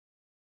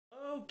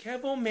Hello,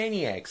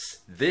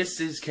 Kevo-maniacs.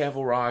 This is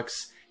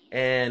o.Rocks,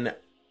 and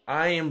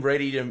I am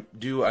ready to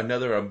do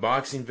another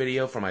unboxing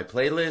video for my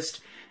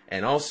playlist,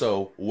 and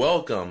also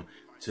welcome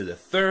to the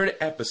third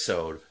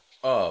episode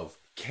of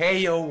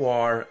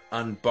K.O.R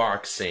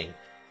unboxing.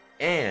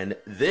 And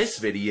this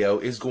video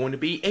is going to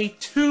be a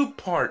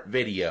two-part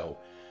video.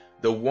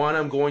 The one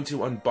I'm going to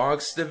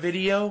unbox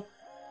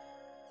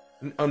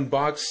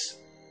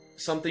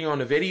something on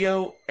a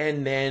video,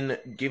 and then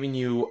giving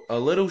you a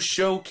little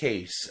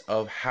showcase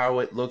of how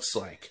it looks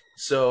like.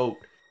 So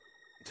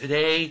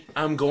today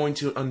I'm going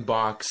to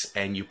unbox,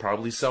 and you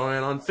probably saw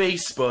it on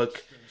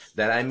Facebook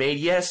that I made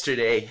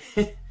yesterday.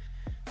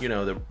 You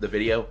know, the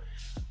video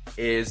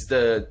is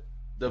the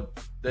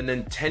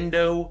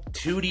Nintendo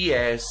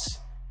 2DS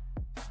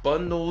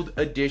bundled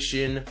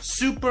edition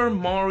Super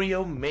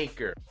Mario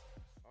Maker.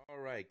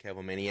 Alright,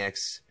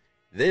 Kevo-maniacs.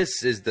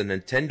 This is the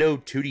Nintendo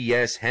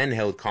 2DS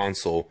handheld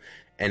console,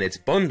 and it's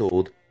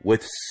bundled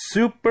with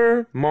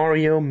Super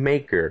Mario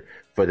Maker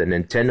for the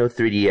Nintendo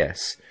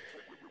 3DS.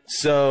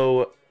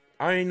 So,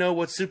 I know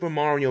what Super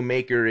Mario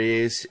Maker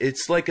is.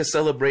 It's like a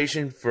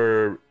celebration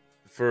for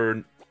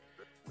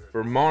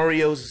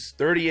Mario's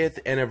 30th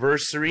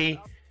anniversary,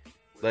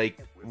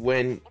 like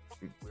when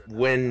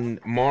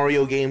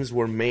Mario games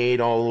were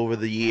made all over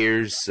the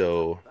years.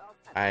 So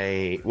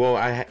I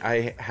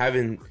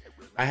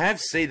have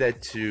said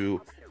that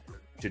to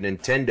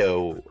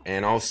Nintendo,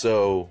 and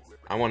also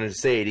I wanted to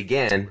say it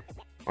again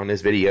on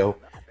this video.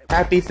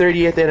 Happy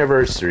 30th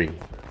anniversary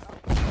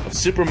of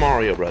Super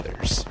Mario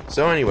Brothers.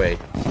 So anyway,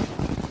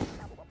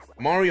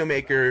 Mario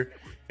Maker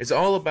is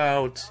all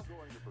about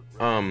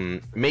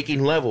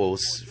making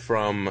levels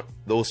from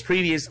those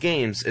previous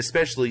games,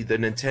 especially the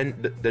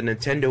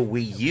Nintendo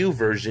Wii U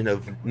version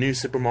of New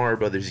Super Mario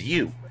Brothers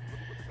U.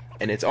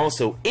 And it's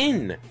also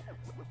in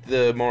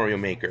the Mario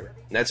Maker.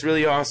 That's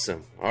really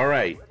awesome.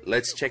 Alright,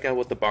 let's check out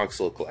what the box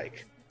looks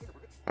like.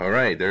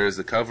 Alright, there's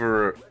the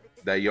cover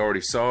that you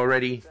already saw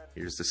already.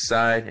 Here's the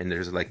side, and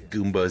there's like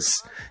Goombas.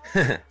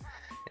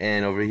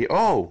 And over here,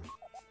 oh!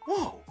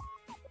 Whoa!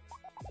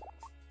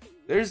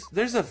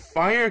 There's a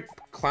fire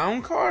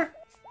clown car?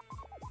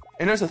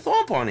 And there's a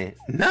thump on it.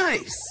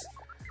 Nice!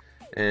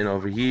 And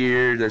over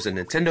here, there's a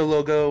Nintendo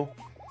logo.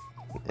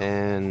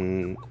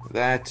 And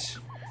that.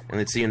 And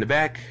let's see in the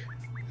back.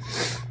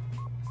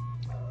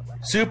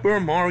 Super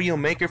Mario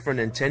Maker for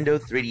Nintendo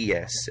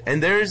 3DS.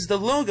 And there's the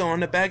logo on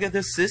the back of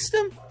the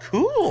system?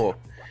 Cool!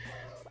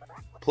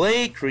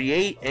 Play,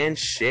 create, and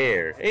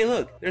share. Hey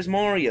look, there's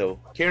Mario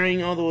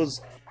carrying all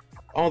those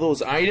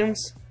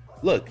items.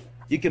 Look,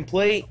 you can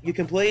play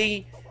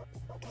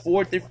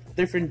 4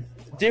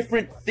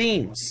 different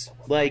themes,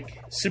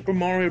 like Super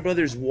Mario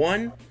Brothers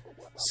 1,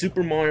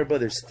 Super Mario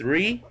Brothers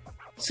 3,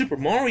 Super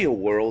Mario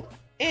World,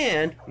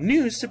 and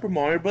New Super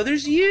Mario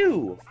Brothers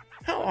U.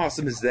 How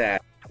awesome is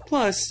that?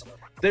 Plus,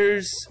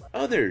 there's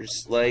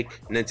others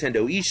like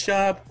Nintendo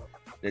eShop,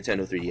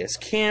 Nintendo 3DS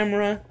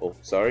camera. Oh,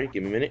 sorry,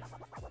 give me a minute.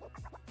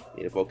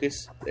 Need to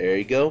focus. There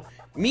you go.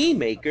 Me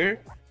Maker,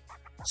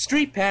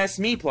 Street Pass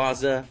Me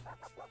Plaza,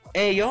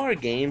 AR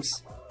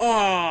games.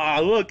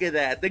 Oh, look at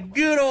that. The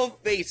good old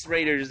Face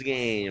Raiders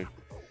game.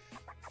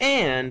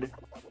 And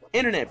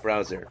internet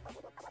browser.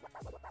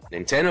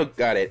 Nintendo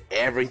got it.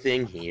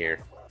 Everything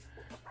here.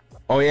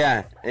 Oh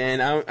yeah,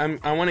 and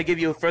I want to give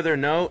you a further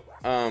note.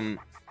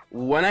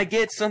 When I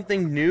get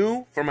something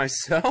new for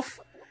myself,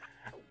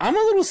 I'm a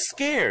little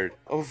scared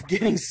of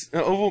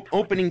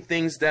opening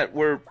things that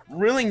were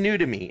really new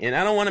to me, and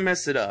I don't want to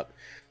mess it up.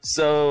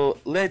 So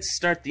let's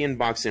start the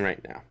unboxing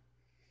right now.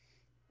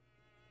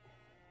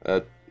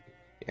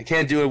 I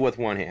can't do it with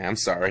one hand. I'm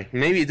sorry.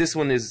 Maybe this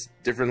one is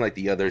different like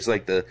the others,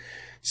 like the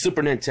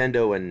Super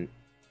Nintendo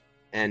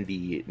and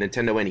the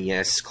Nintendo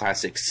NES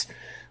classics.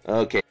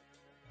 Okay.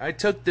 I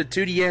took the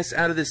 2DS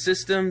out of the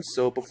system,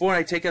 so before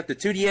I take out the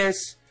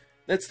 2DS,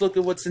 let's look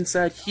at what's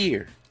inside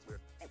here.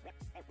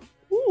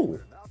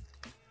 Ooh.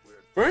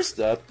 First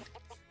up,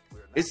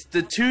 it's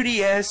the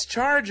 2DS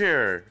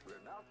charger.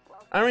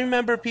 I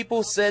remember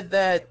people said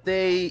that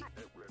they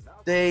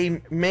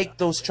make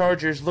those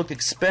chargers look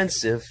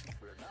expensive.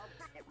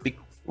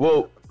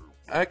 Well,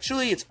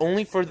 actually, it's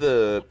only for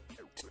the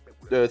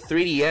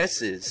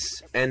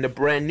 3DSs and the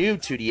brand new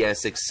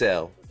 2DS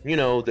XL. You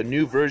know, the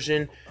new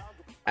version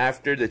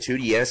after the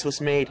 2DS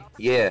was made.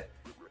 Yeah.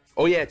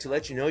 Oh yeah, to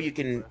let you know, you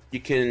can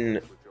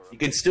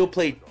still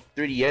play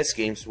 3DS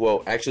games.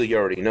 Well, actually, you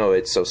already know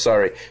it, so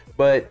sorry.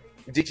 But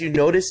did you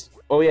notice?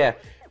 Oh yeah,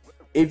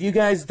 if you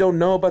guys don't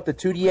know about the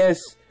 2DS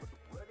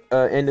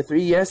and the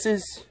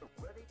 3DSs,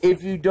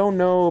 if you don't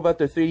know about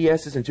the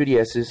 3DSs and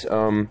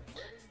 2DSs,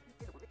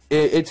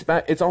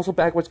 it's also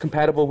backwards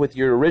compatible with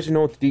your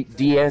original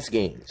DS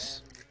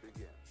games.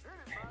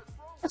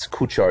 That's a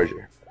cool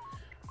charger.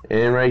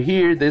 And right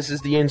here, this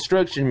is the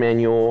instruction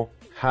manual,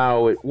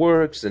 how it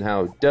works and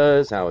how it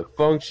does, how it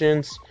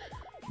functions.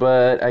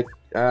 But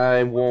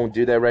I won't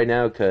do that right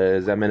now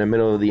because I'm in the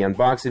middle of the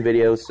unboxing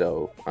video,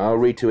 so I'll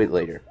read to it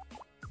later.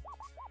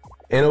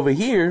 And over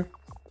here,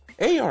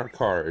 AR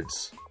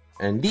cards.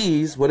 And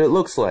these, what it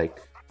looks like.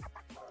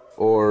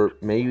 or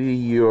maybe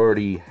you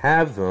already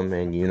have them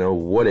and you know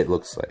what it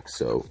looks like.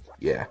 So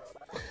yeah.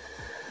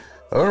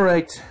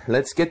 Alright,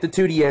 let's get the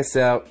 2DS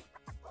out.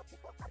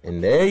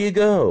 And there you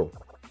go.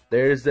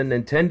 There's the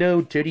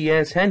Nintendo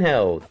 2DS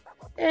handheld.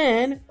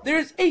 And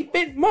there's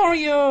 8-bit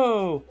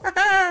Mario!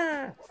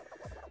 Haha!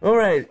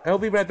 Alright, I'll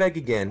be right back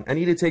again. I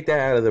need to take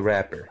that out of the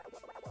wrapper.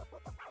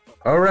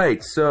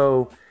 Alright,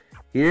 so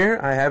here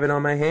I have it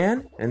on my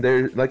hand. And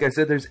there, like I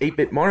said, there's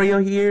 8-bit Mario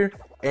here.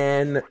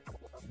 And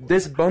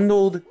this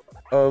bundled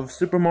of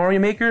Super Mario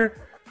Maker,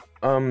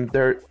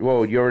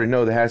 well, you already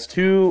know that it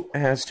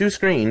has two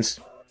screens.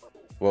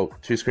 Well,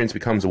 two screens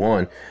becomes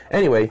one.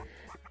 Anyway,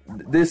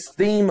 this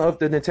theme of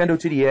the Nintendo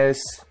 2DS,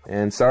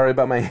 and sorry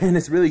about my hand,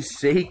 it's really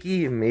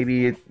shaky, and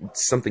maybe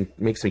something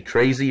makes me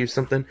crazy or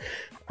something,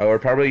 or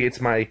probably it's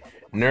my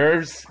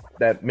nerves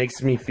that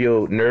makes me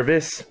feel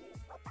nervous.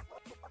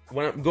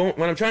 What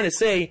I'm trying to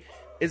say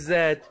is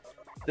that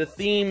the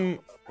theme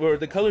or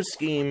the color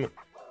scheme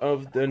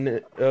of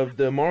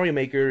the Mario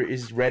Maker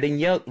is red and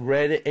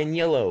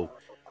yellow,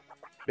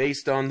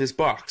 based on this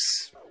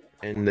box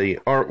and the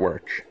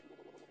artwork.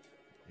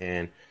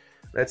 And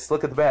let's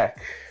look at the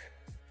back,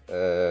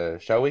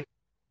 shall we?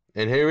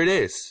 And here it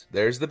is.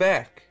 There's the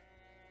back.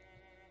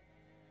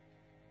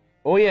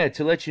 Oh yeah,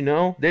 to let you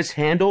know, this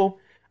handle,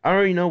 I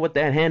already know what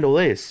that handle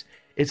is.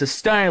 It's a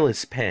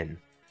stylus pen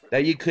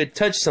that you could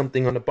touch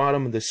something on the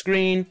bottom of the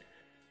screen,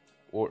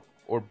 or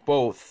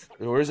both.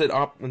 Or is it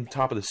up on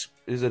top of the?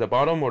 Is it a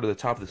bottom or to the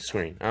top of the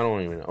screen? I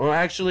don't even know. Oh,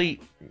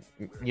 actually,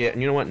 yeah.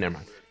 You know what? Never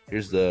mind.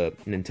 Here's the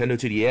Nintendo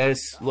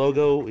 2DS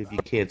logo. If you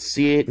can't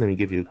see it, let me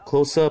give you a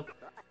close up.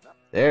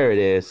 There it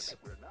is.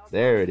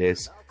 There it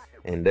is.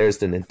 And there's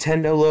the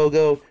Nintendo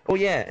logo. Oh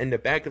yeah, and the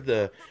back of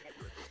the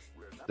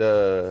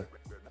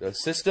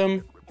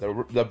system,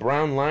 the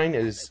brown line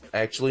is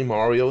actually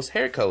Mario's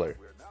hair color.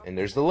 And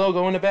there's the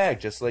logo in the back,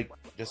 just like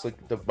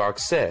the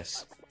box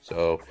says.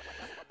 So,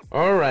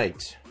 all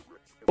right.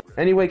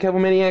 Anyway, Couple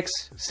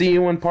Maniacs, see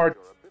you in part.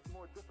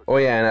 Oh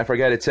yeah, and I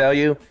forgot to tell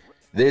you,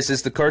 this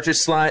is the cartridge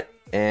slot,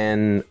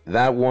 and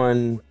that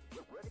one,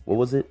 what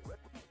was it?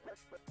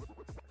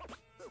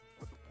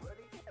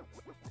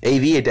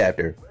 AV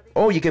adapter.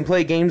 Oh, you can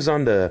play games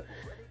on the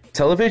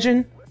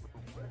television?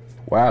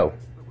 Wow.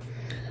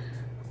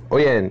 Oh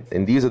yeah,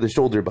 and these are the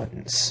shoulder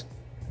buttons.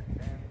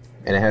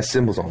 And it has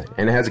symbols on it.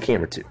 And it has a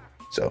camera too.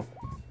 So,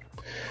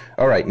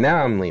 alright,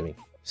 now I'm leaving.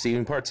 See you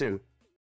in part 2.